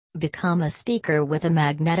Become a speaker with a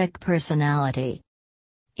magnetic personality.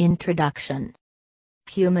 Introduction.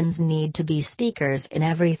 Humans need to be speakers in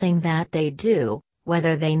everything that they do,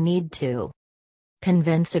 whether they need to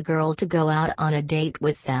convince a girl to go out on a date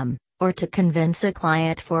with them, or to convince a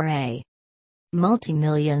client for a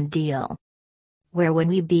multi-million deal. Where would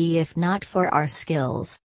we be if not for our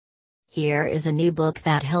skills? Here is an ebook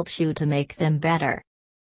that helps you to make them better.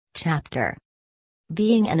 Chapter: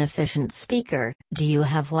 Being an efficient speaker, do you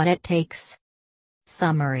have what it takes?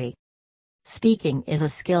 Summary: Speaking is a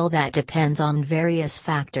skill that depends on various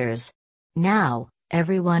factors. Now,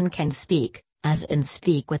 everyone can speak, as in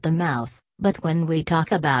speak with the mouth, but when we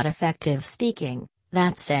talk about effective speaking,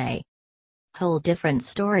 that's a whole different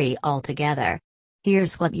story altogether.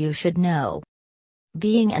 Here's what you should know.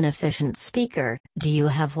 Being an efficient speaker, do you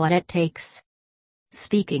have what it takes?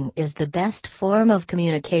 Speaking is the best form of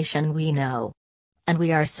communication we know. And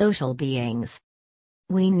we are social beings.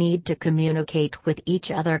 We need to communicate with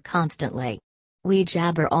each other constantly. We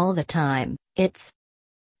jabber all the time. It's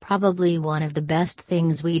probably one of the best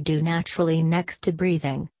things we do naturally next to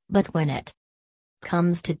breathing, but when it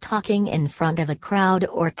comes to talking in front of a crowd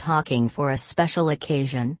or talking for a special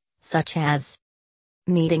occasion, such as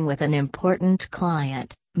meeting with an important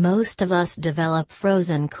client, most of us develop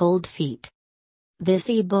frozen cold feet. This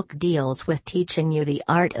ebook deals with teaching you the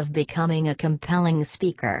art of becoming a compelling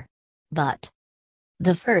speaker. But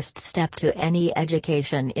the first step to any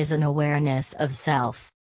education is an awareness of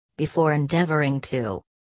self. Before endeavoring to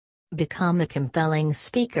become a compelling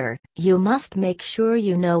speaker, you must make sure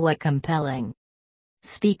you know what compelling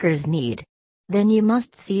speakers need. Then you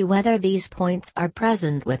must see whether these points are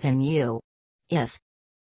present within you. If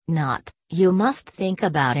not, you must think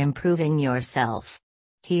about improving yourself.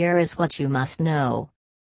 Here is what you must know.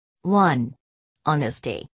 1.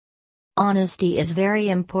 Honesty. Honesty is very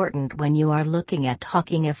important when you are looking at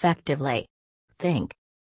talking effectively. Think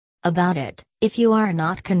about it. If you are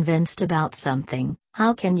not convinced about something,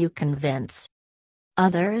 how can you convince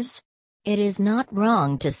others? It is not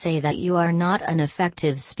wrong to say that you are not an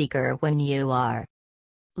effective speaker when you are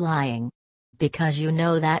lying. Because you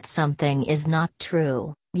know that something is not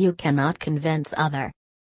true, you cannot convince other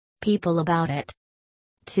people about it.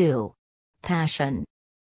 2. Passion.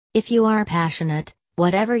 If you are passionate,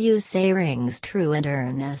 whatever you say rings true and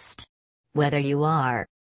earnest. Whether you are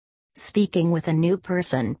speaking with a new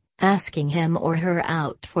person, asking him or her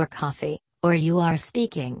out for coffee, or you are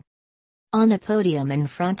speaking on a podium in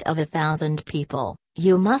front of 1,000 people,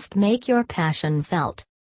 you must make your passion felt.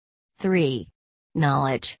 3.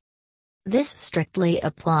 Knowledge. This strictly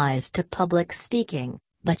applies to public speaking,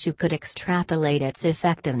 but you could extrapolate its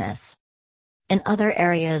effectiveness in other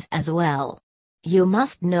areas as well. You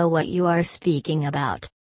must know what you are speaking about.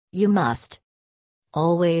 You must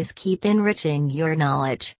always keep enriching your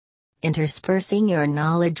knowledge, interspersing your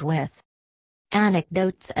knowledge with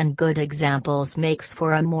anecdotes and good examples makes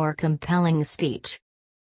for a more compelling speech.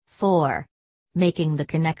 4. Making the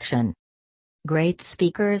connection. Great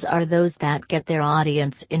speakers are those that get their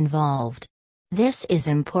audience involved. This is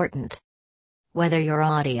important. Whether your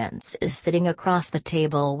audience is sitting across the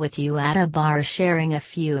table with you at a bar sharing a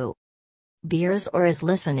few beers or is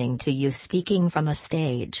listening to you speaking from a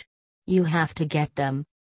stage, you have to get them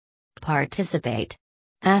participate.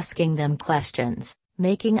 Asking them questions,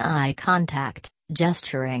 making eye contact,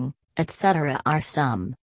 gesturing, etc. are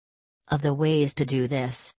some of the ways to do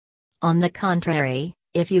this. On the contrary,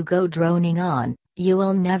 if you go droning on, you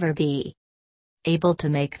will never be able to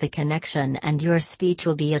make the connection and your speech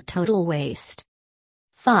will be a total waste.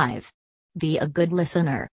 5. Be a good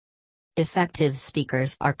listener. Effective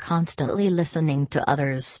speakers are constantly listening to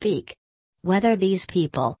others speak. Whether these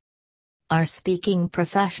people are speaking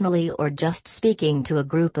professionally or just speaking to a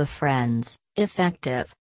group of friends,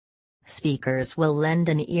 effective speakers will lend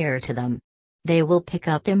an ear to them. They will pick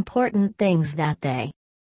up important things that they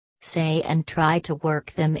say and try to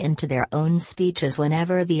work them into their own speeches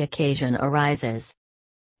whenever the occasion arises.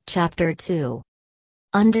 Chapter 2.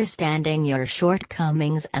 Understanding your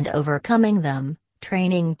shortcomings and overcoming them,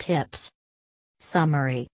 training tips.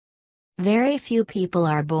 Summary. Very few people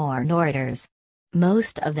are born orators.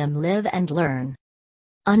 Most of them live and learn.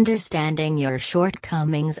 Understanding your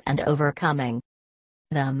shortcomings and overcoming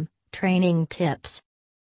them, training tips.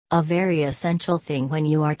 A very essential thing when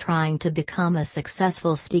you are trying to become a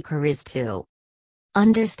successful speaker is to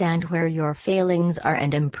understand where your failings are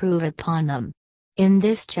and improve upon them. In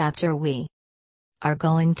this chapter we are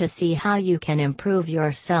going to see how you can improve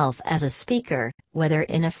yourself as a speaker, whether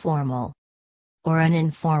in a formal or an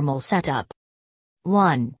informal setup.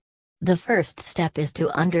 1. The first step is to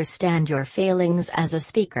understand your failings as a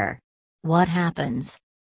speaker. What happens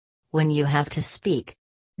When you have to speak,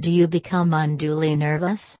 do you become unduly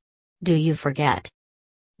nervous? Do you forget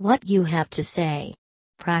what you have to say?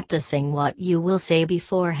 Practicing what you will say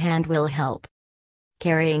beforehand will help.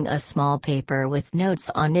 Carrying a small paper with notes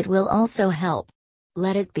on it will also help.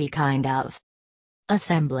 Let it be kind of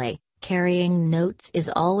assembly. Carrying notes is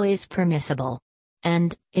always permissible.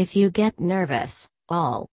 And, if you get nervous,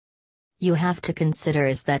 all you have to consider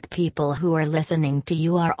is that people who are listening to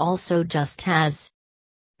you are also just as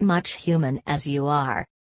much human as you are.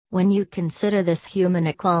 When you consider this human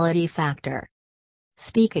equality factor,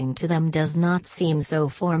 speaking to them does not seem so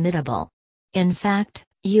formidable. In fact,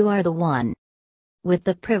 you are the one with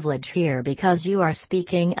the privilege here because you are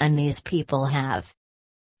speaking and these people have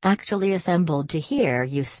actually assembled to hear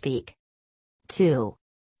you speak. 2.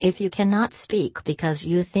 If you cannot speak because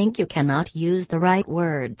you think you cannot use the right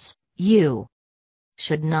words, you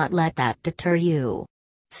should not let that deter you.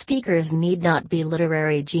 Speakers need not be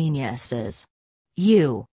literary geniuses.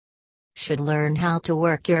 You should learn how to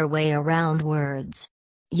work your way around words.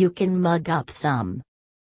 You can mug up some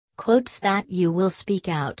quotes that you will speak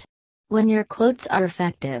out. When your quotes are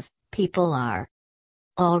effective, people are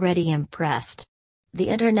already impressed. The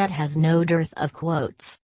internet has no dearth of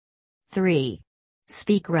quotes. 3.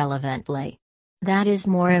 Speak relevantly. That is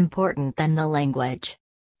more important than the language.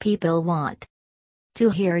 People want to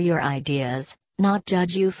hear your ideas, not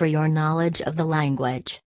judge you for your knowledge of the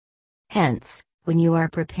language. Hence, when you are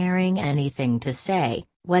preparing anything to say,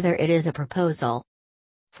 whether it is a proposal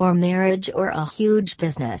for marriage or a huge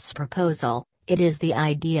business proposal, it is the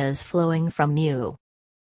ideas flowing from you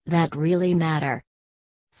that really matter.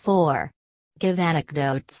 4. Give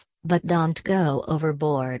anecdotes, but don't go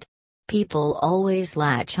overboard. People always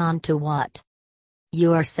latch on to what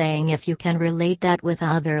you are saying if you can relate that with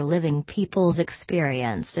other living people's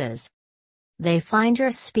experiences. They find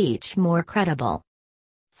your speech more credible.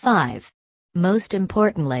 5. Most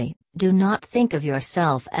importantly, do not think of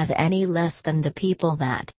yourself as any less than the people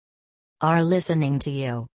that are listening to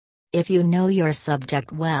you. If you know your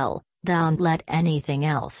subject well, don't let anything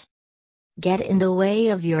else get in the way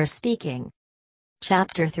of your speaking.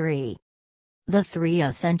 Chapter 3. The 3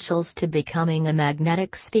 Essentials to Becoming a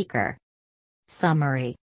Magnetic Speaker.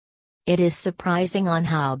 Summary. It is surprising on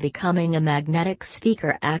how becoming a magnetic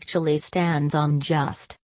speaker actually stands on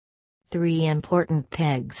just 3 important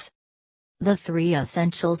pegs. The 3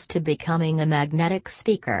 Essentials to Becoming a Magnetic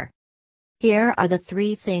Speaker. Here are the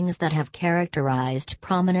 3 things that have characterized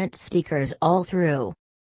prominent speakers all through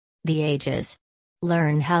the ages.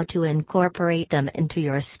 Learn how to incorporate them into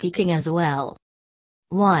your speaking as well.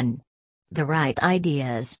 1. The right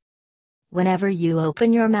ideas. Whenever you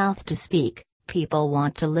open your mouth to speak, people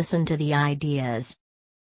want to listen to the ideas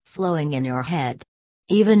flowing in your head.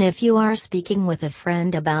 Even if you are speaking with a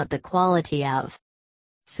friend about the quality of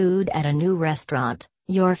food at a new restaurant,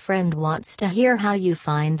 your friend wants to hear how you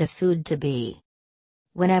find the food to be.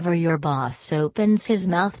 Whenever your boss opens his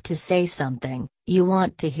mouth to say something, you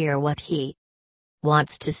want to hear what he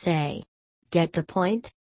wants to say. Get the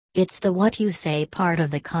point? It's the what you say part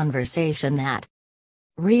of the conversation that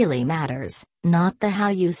really matters, not the how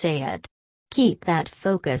you say it. Keep that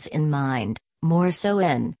focus in mind, more so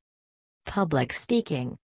in public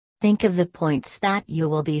speaking. Think of the points that you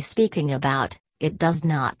will be speaking about. It does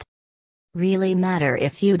not really matter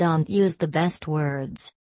if you don't use the best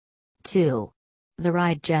words. 2. The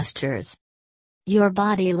right gestures. Your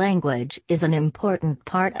body language is an important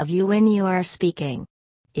part of you when you are speaking.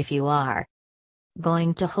 If you are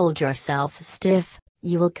going to hold yourself stiff,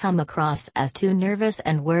 you will come across as too nervous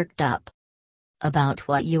and worked up about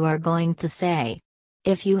what you are going to say.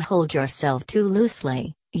 If you hold yourself too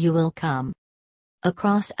loosely, you will come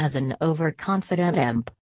across as an overconfident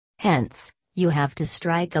imp. Hence, you have to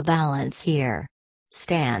strike a balance here.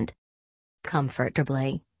 Stand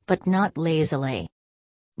comfortably, but not lazily.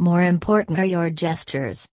 More important are your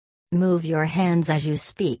gestures. Move your hands as you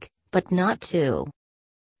speak, but not too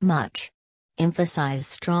much. Emphasize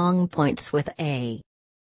strong points with a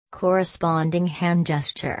corresponding hand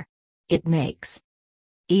gesture. It makes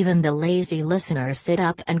even the lazy listener sit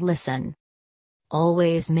up and listen.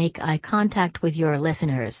 Always make eye contact with your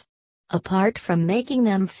listeners. Apart from making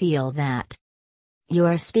them feel that you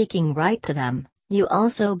are speaking right to them, you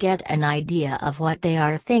also get an idea of what they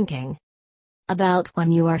are thinking about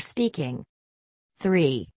when you are speaking.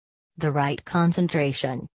 3. The right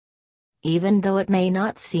concentration. Even though it may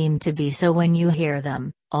not seem to be so when you hear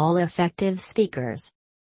them, all effective speakers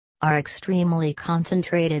are extremely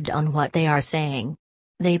concentrated on what they are saying.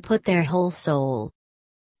 They put their whole soul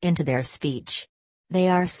into their speech. They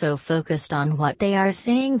are so focused on what they are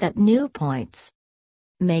saying that new points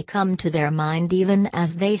may come to their mind even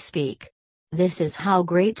as they speak. This is how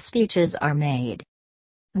great speeches are made.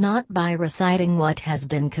 Not by reciting what has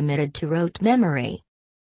been committed to rote memory.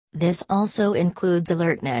 This also includes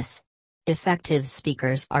alertness. Effective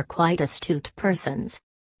speakers are quite astute persons.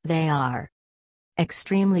 They are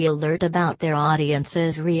extremely alert about their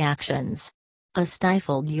audience's reactions. A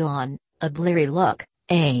stifled yawn, a bleary look,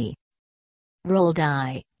 a rolled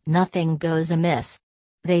eye, nothing goes amiss.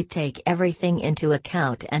 They take everything into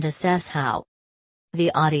account and assess how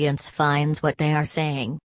the audience finds what they are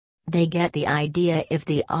saying. They get the idea if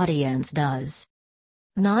the audience does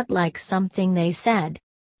not like something they said.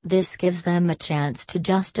 This gives them a chance to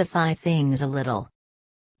justify things a little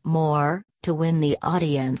more, to win the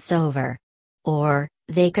audience over. Or,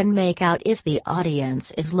 they can make out if the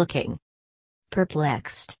audience is looking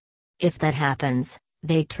perplexed. If that happens,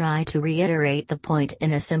 they try to reiterate the point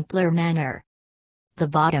in a simpler manner. The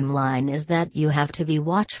bottom line is that you have to be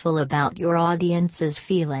watchful about your audience's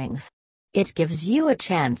feelings. It gives you a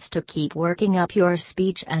chance to keep working up your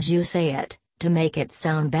speech as you say it, to make it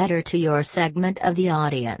sound better to your segment of the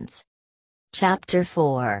audience. Chapter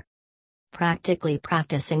 4. Practically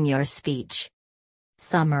practicing your speech.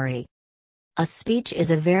 Summary. A speech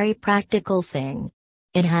is a very practical thing.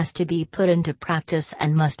 It has to be put into practice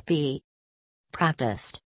and must be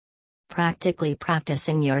practiced. Practically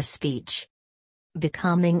practicing your speech.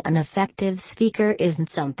 Becoming an effective speaker isn't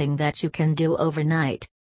something that you can do overnight.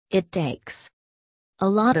 It takes a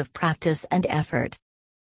lot of practice and effort.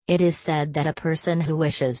 It is said that a person who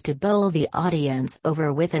wishes to bowl the audience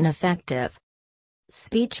over with an effective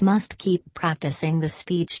speech must keep practicing the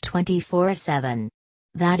speech 24/7.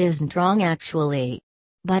 That isn't wrong actually.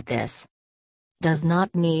 But this does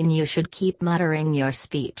not mean you should keep muttering your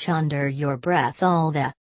speech under your breath all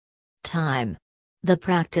the time. The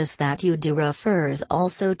practice that you do refers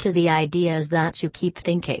also to the ideas that you keep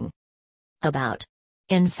thinking about.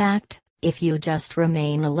 In fact, if you just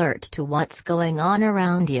remain alert to what's going on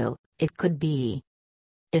around you, it could be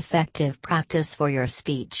effective practice for your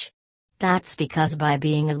speech. That's because by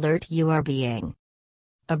being alert you are being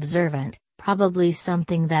observant, probably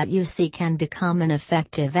something that you see can become an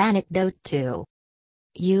effective anecdote to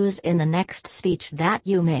use in the next speech that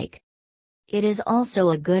you make. It is also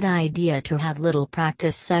a good idea to have little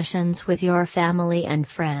practice sessions with your family and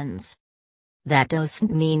friends. That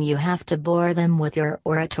doesn't mean you have to bore them with your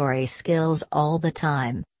oratory skills all the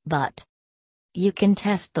time, but you can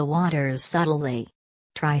test the waters subtly.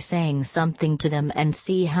 Try saying something to them and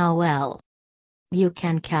see how well you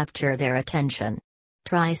can capture their attention.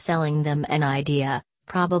 Try selling them an idea,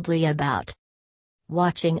 probably about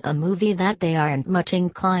watching a movie that they aren't much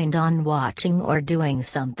inclined on watching or doing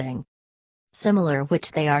something similar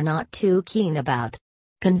which they are not too keen about.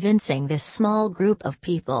 Convincing this small group of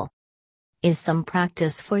people is some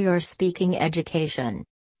practice for your speaking education.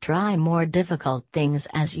 Try more difficult things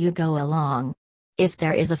as you go along. If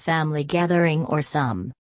there is a family gathering or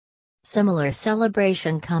some similar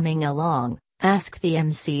celebration coming along, ask the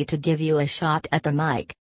MC to give you a shot at the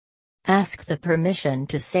mic. Ask the permission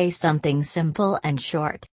to say something simple and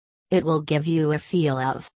short. It will give you a feel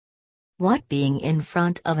of what being in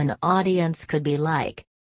front of an audience could be like.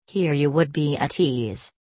 Here you would be at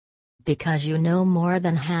ease because you know more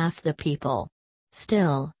than half the people.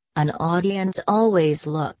 Still, an audience always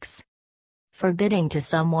looks forbidding to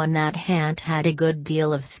someone that hasn't had a good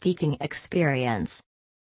deal of speaking experience.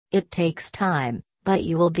 It takes time, but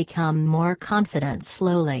you will become more confident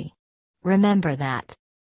slowly. Remember that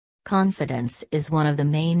confidence is one of the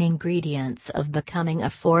main ingredients of becoming a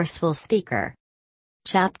forceful speaker.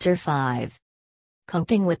 Chapter 5.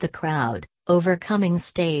 Coping with the crowd, overcoming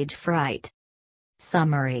stage fright.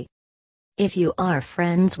 Summary. If you are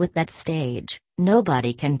friends with that stage,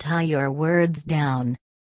 nobody can tie your words down.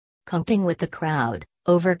 Coping with the crowd,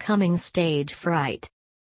 overcoming stage fright.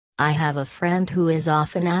 I have a friend who is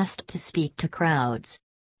often asked to speak to crowds.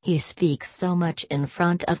 He speaks so much in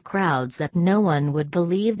front of crowds that no one would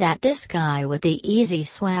believe that this guy with the easy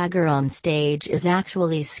swagger on stage is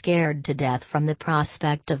actually scared to death from the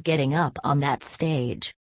prospect of getting up on that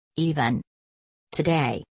stage. Even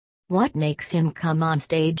today. What makes him come on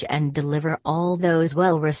stage and deliver all those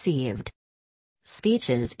well-received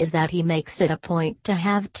speeches is that he makes it a point to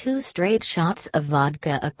have 2 straight shots of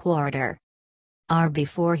vodka a quarter hour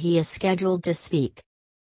before he is scheduled to speak.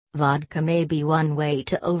 Vodka may be one way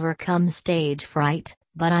to overcome stage fright,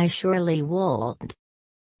 but I surely won't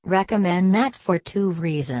recommend that for 2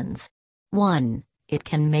 reasons. 1, it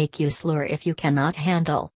can make you slur if you cannot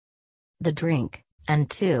handle the drink, and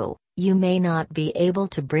 2, you may not be able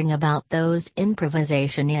to bring about those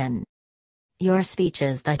improvisation in your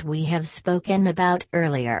speeches that we have spoken about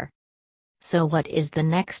earlier. So what is the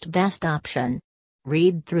next best option?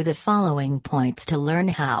 Read through the following points to learn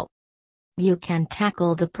how you can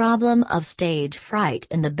tackle the problem of stage fright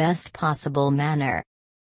in the best possible manner.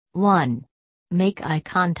 1. Make eye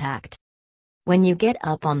contact. When you get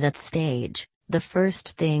up on that stage, the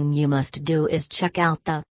first thing you must do is check out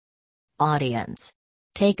the audience.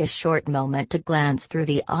 Take a short moment to glance through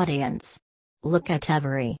the audience. Look at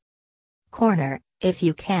every corner, if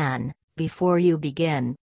you can, before you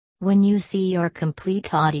begin. When you see your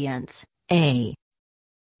complete audience, a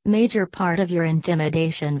major part of your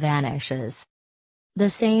intimidation vanishes. The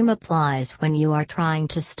same applies when you are trying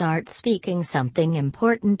to start speaking something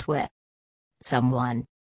important with someone.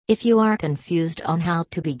 If you are confused on how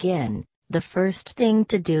to begin, the first thing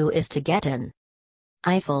to do is to get an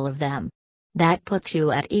eyeful of them. That puts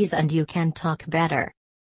you at ease and you can talk better.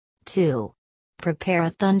 2. Prepare a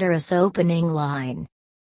thunderous opening line.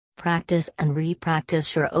 Practice and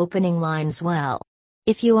re-practice your opening lines well.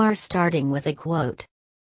 If you are starting with a quote,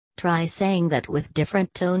 try saying that with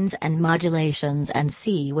different tones and modulations and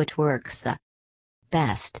see which works the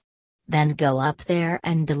best. Then go up there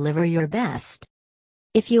and deliver your best.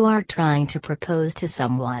 If you are trying to propose to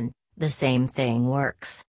someone, the same thing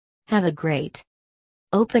works. Have a great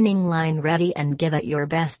opening line ready and give it your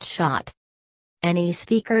best shot. Any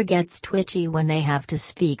speaker gets twitchy when they have to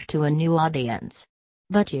speak to a new audience.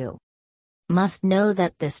 But you must know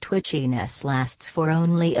that this twitchiness lasts for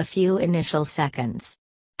only a few initial seconds.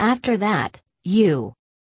 After that, you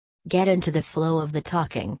get into the flow of the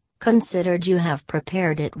talking, considered you have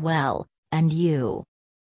prepared it well, and you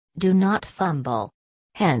do not fumble.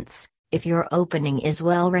 Hence, if your opening is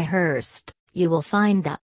well rehearsed, you will find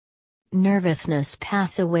the nervousness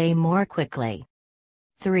pass away more quickly.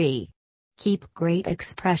 3. Keep great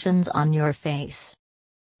expressions on your face.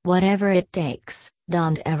 Whatever it takes,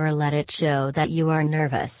 don't ever let it show that you are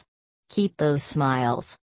nervous. Keep those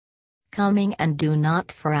smiles coming and do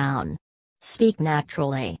not frown. Speak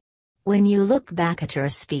naturally. When you look back at your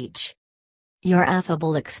speech, your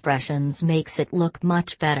affable expressions makes it look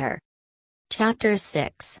much better. Chapter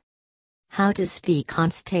 6. How to speak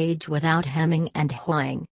on stage without hemming and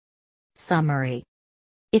hawing. Summary.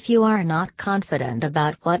 If you are not confident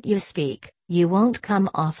about what you speak, you won't come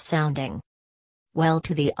off sounding well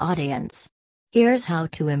to the audience. Here's how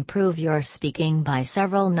to improve your speaking by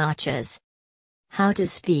several notches. How to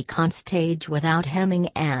speak on stage without hemming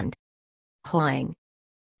and hawing.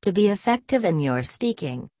 To be effective in your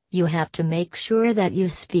speaking, you have to make sure that you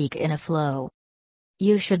speak in a flow.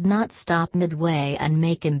 You should not stop midway and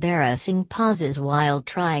make embarrassing pauses while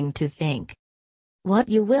trying to think what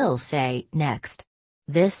you will say next.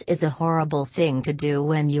 This is a horrible thing to do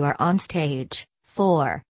when you are on stage,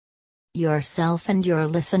 for yourself and your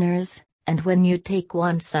listeners, and when you take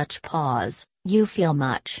one such pause, you feel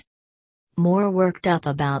much more worked up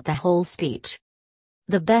about the whole speech.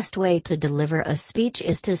 The best way to deliver a speech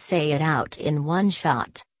is to say it out in one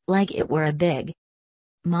shot, like it were a big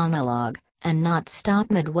monologue, and not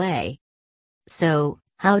stop midway. So,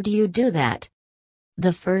 how do you do that?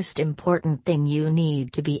 The first important thing you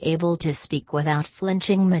need to be able to speak without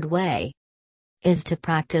flinching midway is to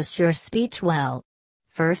practice your speech well.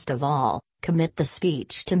 First of all, commit the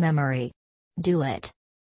speech to memory. Do it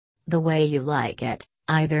the way you like it,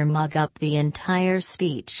 either mug up the entire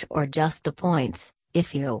speech or just the points,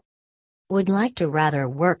 if you would like to rather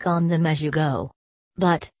work on them as you go.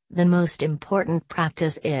 But, the most important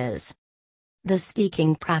practice is the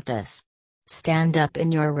speaking practice. Stand up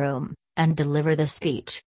in your room and deliver the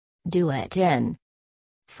speech. Do it in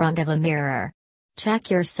front of a mirror. Check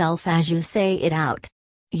yourself as you say it out.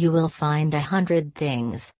 You will find 100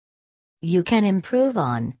 things you can improve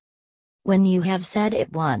on. When you have said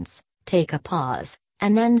it once, take a pause,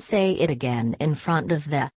 and then say it again in front of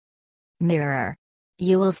the mirror.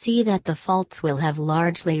 You will see that the faults will have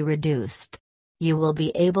largely reduced. You will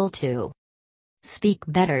be able to speak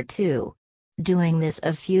better too. Doing this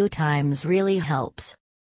a few times really helps.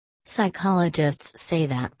 Psychologists say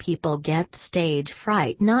that people get stage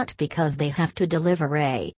fright not because they have to deliver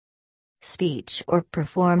a speech or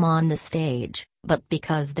perform on the stage, but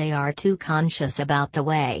because they are too conscious about the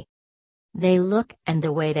way they look and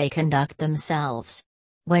the way they conduct themselves.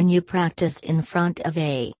 When you practice in front of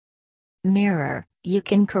a mirror, you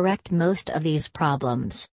can correct most of these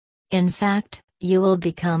problems. In fact, you will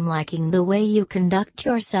become liking the way you conduct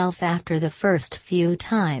yourself after the first few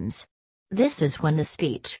times. This is when the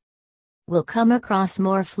speech will come across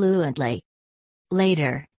more fluently.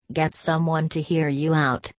 Later, get someone to hear you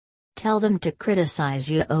out. Tell them to criticize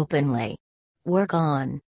you openly. Work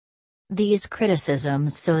on these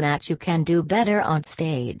criticisms so that you can do better on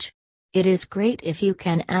stage. It is great if you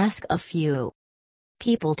can ask a few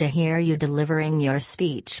people to hear you delivering your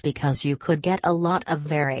speech because you could get a lot of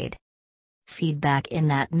varied feedback in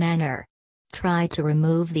that manner. Try to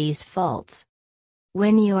remove these faults.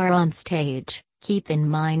 When you are on stage, keep in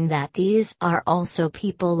mind that these are also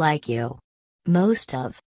people like you. Most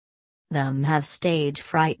of them have stage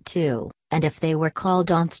fright too, and if they were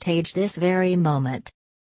called on stage this very moment,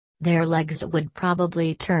 their legs would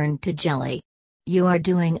probably turn to jelly. You are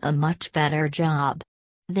doing a much better job.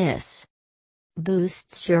 This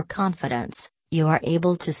boosts your confidence, you are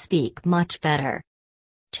able to speak much better.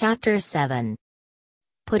 Chapter 7.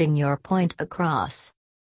 Putting your point across.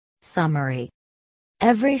 Summary.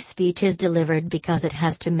 Every speech is delivered because it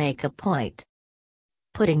has to make a point.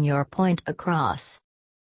 Putting your point across.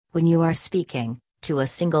 When you are speaking, to a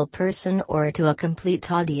single person or to a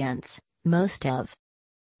complete audience, most of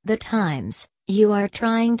the times, you are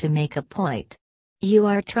trying to make a point. You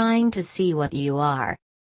are trying to see what you are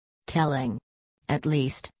telling. At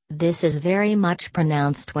least, this is very much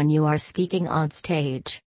pronounced when you are speaking on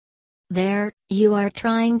stage. There, you are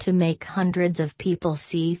trying to make hundreds of people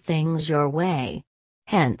see things your way.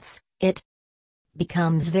 Hence, it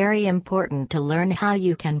becomes very important to learn how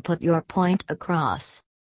you can put your point across.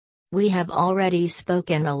 We have already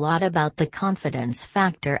spoken a lot about the confidence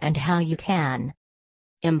factor and how you can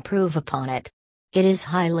improve upon it. It is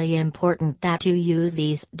highly important that you use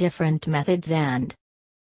these different methods and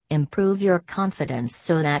improve your confidence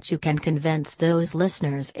so that you can convince those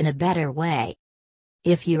listeners in a better way.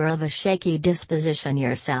 If you're of a shaky disposition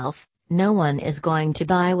yourself, no one is going to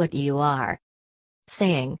buy what you are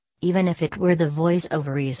saying, even if it were the voice of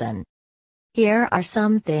reason. Here are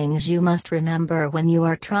some things you must remember when you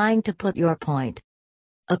are trying to put your point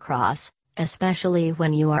across, especially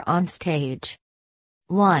when you are on stage.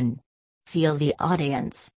 1. Feel the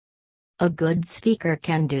audience. A good speaker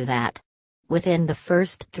can do that. Within the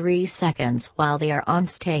first 3 seconds while they are on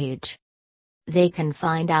stage, they can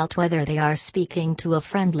find out whether they are speaking to a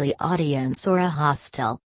friendly audience or a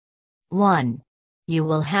hostile one. You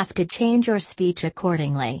will have to change your speech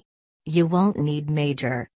accordingly. You won't need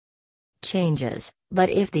major changes, but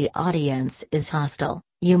if the audience is hostile,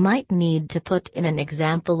 you might need to put in an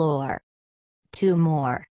example or 2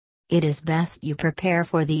 more. It is best you prepare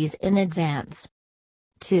for these in advance.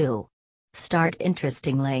 2. Start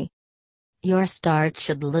interestingly. Your start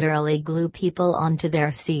should literally glue people onto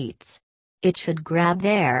their seats. It should grab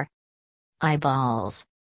their eyeballs.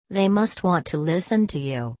 They must want to listen to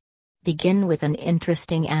you. Begin with an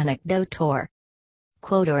interesting anecdote or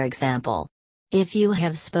quote or example. If you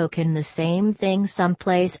have spoken the same thing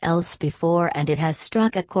someplace else before and it has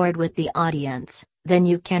struck a chord with the audience, then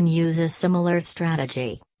you can use a similar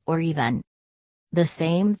strategy, or even the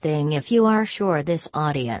same thing if you are sure this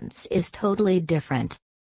audience is totally different.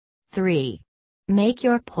 3. Make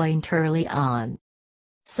your point early on.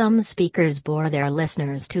 Some speakers bore their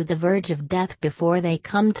listeners to the verge of death before they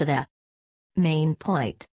come to the main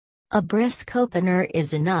point. A brisk opener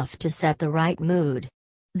is enough to set the right mood.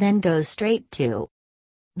 Then go straight to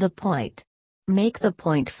the point. Make the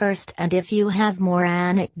point first, and if you have more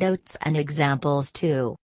anecdotes and examples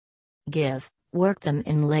to give, work them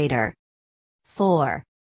in later. 4.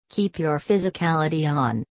 Keep your physicality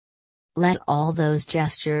on. Let all those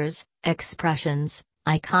gestures, expressions,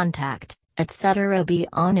 eye contact, etc. be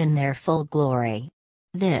on in their full glory.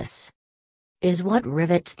 This is what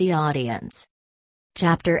rivets the audience.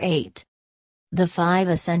 Chapter 8. The 5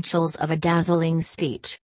 Essentials of a Dazzling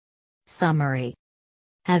Speech. Summary.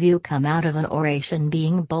 Have you come out of an oration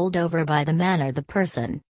being bowled over by the manner the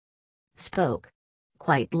person spoke?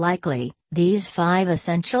 Quite likely, these 5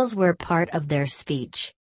 essentials were part of their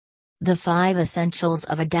speech. The 5 Essentials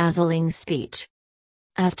of a Dazzling Speech.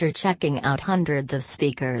 After checking out hundreds of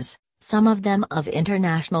speakers, some of them of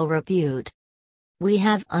international repute, we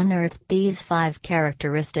have unearthed these 5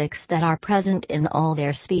 characteristics that are present in all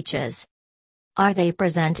their speeches. Are they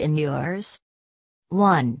present in yours?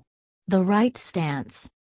 1. The right stance.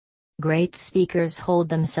 Great speakers hold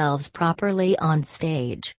themselves properly on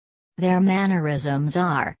stage. Their mannerisms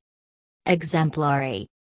are exemplary.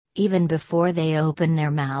 Even before they open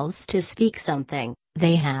their mouths to speak something,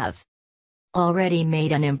 they have already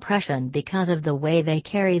made an impression because of the way they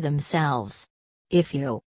carry themselves. If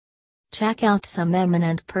you check out some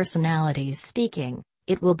eminent personalities speaking,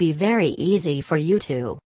 it will be very easy for you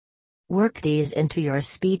to work these into your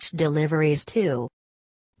speech deliveries too.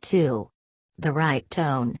 2. The right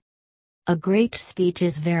tone. A great speech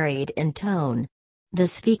is varied in tone. The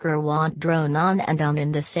speaker won't drone on and on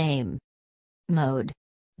in the same mode.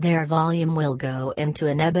 Their volume will go into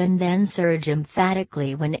an ebb and then surge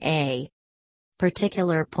emphatically when a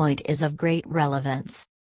particular point is of great relevance.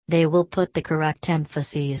 They will put the correct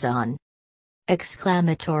emphases on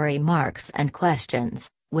exclamatory marks and questions,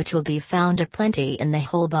 which will be found aplenty in the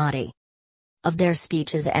whole body of their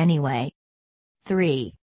speeches anyway.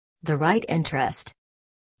 3. The right interest.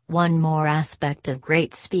 One more aspect of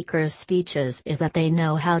great speakers' speeches is that they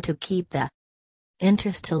know how to keep the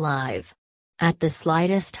interest alive. At the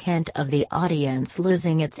slightest hint of the audience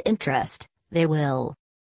losing its interest, they will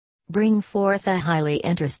bring forth a highly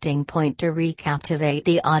interesting point to recaptivate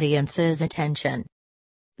the audience's attention.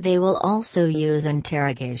 They will also use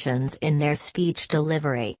interrogations in their speech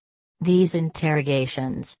delivery. These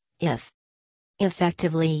interrogations, if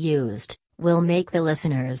effectively used, will make the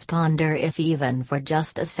listeners ponder, if even for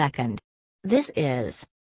just a second. This is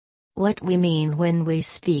what we mean when we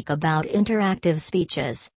speak about interactive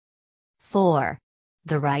speeches. 4.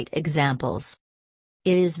 The right examples.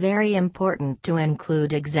 It is very important to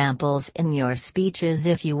include examples in your speeches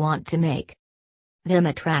if you want to make them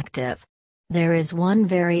attractive. There is one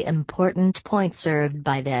very important point served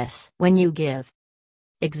by this. When you give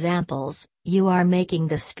examples, you are making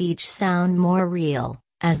the speech sound more real,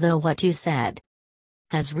 as though what you said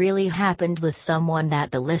has really happened with someone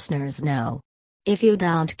that the listeners know. If you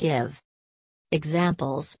don't give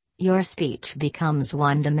examples, your speech becomes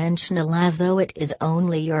one-dimensional, as though it is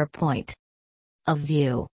only your point of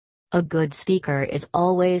view. A good speaker is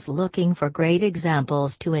always looking for great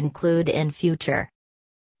examples to include in future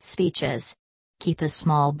speeches. Keep a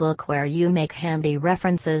small book where you make handy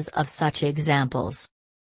references of such examples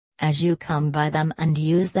as you come by them and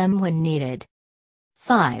use them when needed.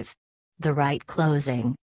 5. The right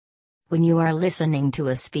closing. When you are listening to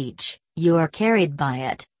a speech, you are carried by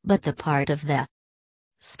it, but the part of the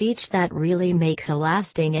speech that really makes a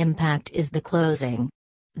lasting impact is the closing.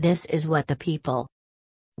 This is what the people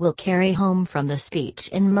will carry home from the speech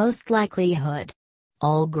in most likelihood.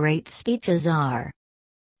 All great speeches are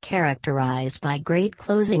characterized by great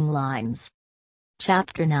closing lines.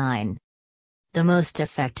 Chapter 9. The most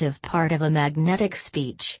effective part of a magnetic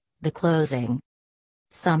speech, the closing.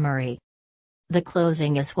 Summary. The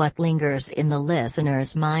closing is what lingers in the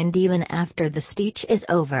listener's mind even after the speech is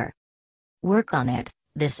over. Work on it.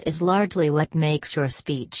 This is largely what makes your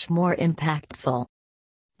speech more impactful.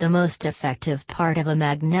 The most effective part of a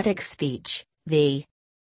magnetic speech, the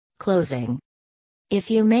closing.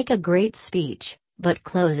 If you make a great speech, but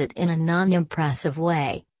close it in a non-impressive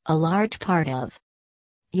way, a large part of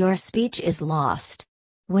your speech is lost.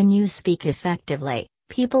 When you speak effectively,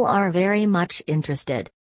 people are very much interested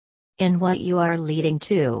in what you are leading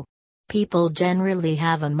to. People generally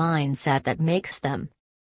have a mindset that makes them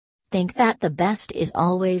think that the best is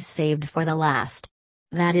always saved for the last.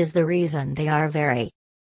 That is the reason they are very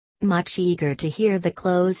much eager to hear the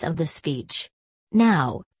close of the speech.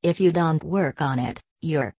 Now, if you don't work on it,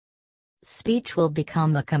 your speech will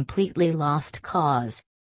become a completely lost cause.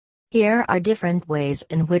 Here are different ways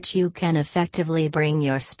in which you can effectively bring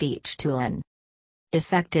your speech to an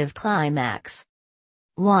effective climax.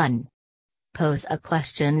 1. Pose a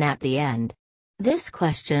question at the end. This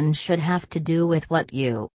question should have to do with what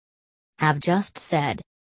you have just said.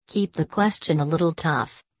 Keep the question a little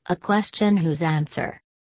tough, a question whose answer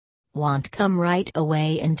won't come right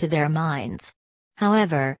away into their minds.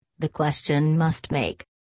 However, the question must make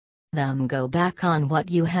them go back on what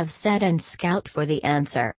you have said and scout for the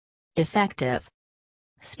answer. Effective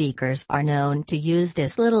speakers are known to use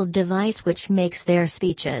this little device, which makes their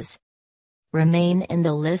speeches remain in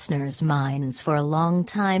the listeners' minds for a long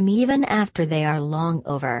time, even after they are long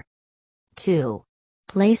over. 2.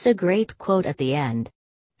 Place a great quote at the end.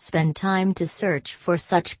 Spend time to search for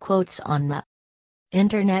such quotes on the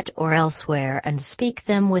internet or elsewhere and speak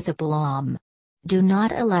them with aplomb. Do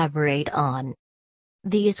not elaborate on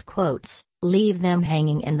these quotes, leave them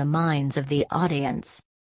hanging in the minds of the audience.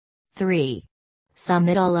 3. Sum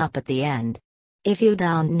it all up at the end. If you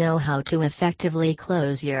don't know how to effectively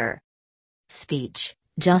close your speech,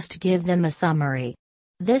 just give them a summary.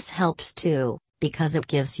 This helps too, because it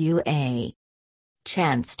gives you a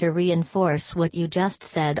chance to reinforce what you just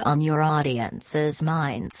said on your audience's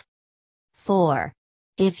minds. 4.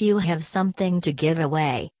 If you have something to give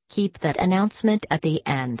away, keep that announcement at the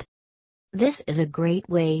end. This is a great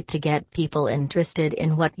way to get people interested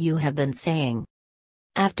in what you have been saying.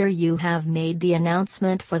 After you have made the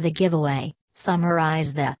announcement for the giveaway,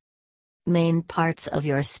 summarize the main parts of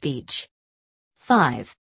your speech.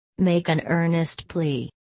 5. Make an earnest plea.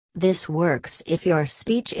 This works if your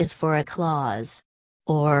speech is for a clause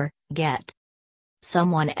or get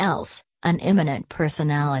someone else, an eminent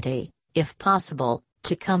personality, if possible,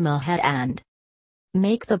 to come ahead and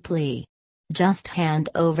make the plea. Just hand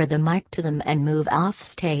over the mic to them and move off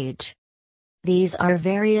stage. These are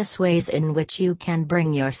various ways in which you can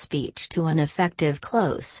bring your speech to an effective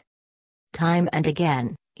close. Time and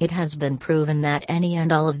again, it has been proven that any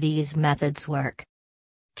and all of these methods work.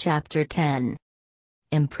 Chapter 10.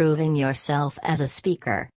 Improving yourself as a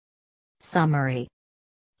speaker. Summary.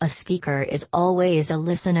 A speaker is always a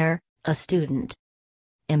listener, a student.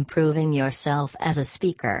 Improving yourself as a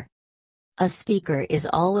speaker. A speaker is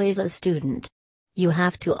always a student. You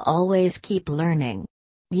have to always keep learning.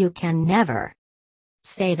 You can never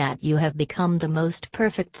say that you have become the most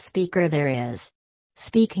perfect speaker there is.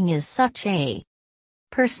 Speaking is such a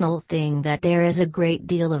personal thing that there is a great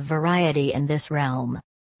deal of variety in this realm.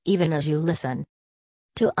 Even as you listen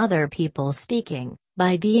to other people speaking,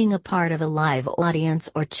 by being a part of a live audience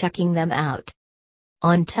or checking them out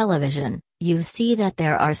on television, you see that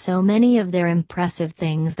there are so many of their impressive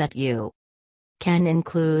things that you can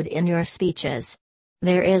include in your speeches.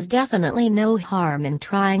 There is definitely no harm in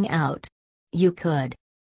trying out. You could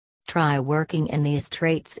try working in these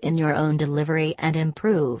traits in your own delivery and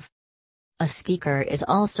improve. A speaker is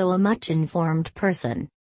also a much informed person.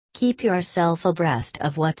 Keep yourself abreast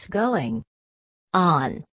of what's going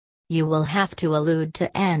on. You will have to allude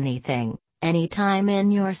to anything, anytime in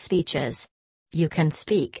your speeches. You can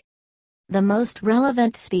speak the most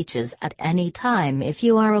relevant speeches at any time if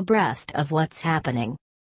you are abreast of what's happening.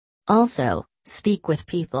 Also, speak with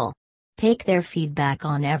people. Take their feedback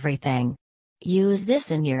on everything. Use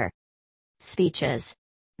this in your speeches.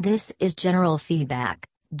 This is general feedback,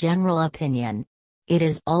 general opinion. It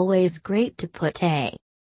is always great to put a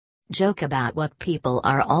joke about what people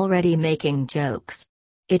are already making jokes.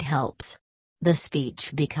 It helps. The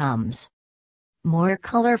speech becomes more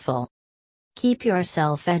colorful. Keep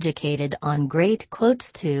yourself educated on great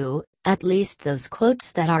quotes too, at least those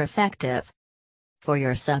quotes that are effective for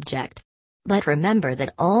your subject. But remember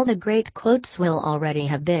that all the great quotes will already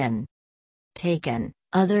have been taken,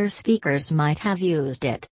 other speakers might have used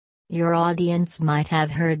it. Your audience might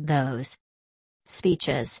have heard those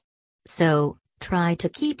speeches. So, try to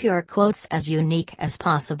keep your quotes as unique as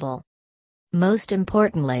possible. Most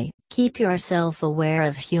importantly, keep yourself aware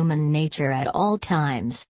of human nature at all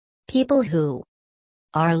times. People who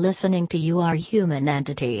are listening to you are human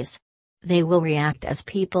entities. They will react as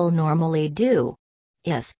people normally do.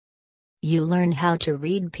 If you learn how to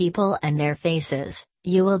read people and their faces,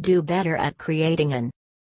 you will do better at creating an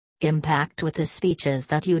impact with the speeches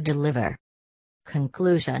that you deliver.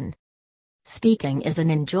 Conclusion. Speaking is an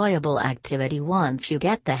enjoyable activity once you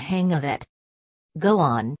get the hang of it. Go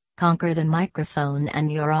on, conquer the microphone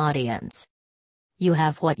and your audience. You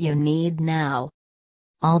have what you need now.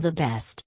 All the best.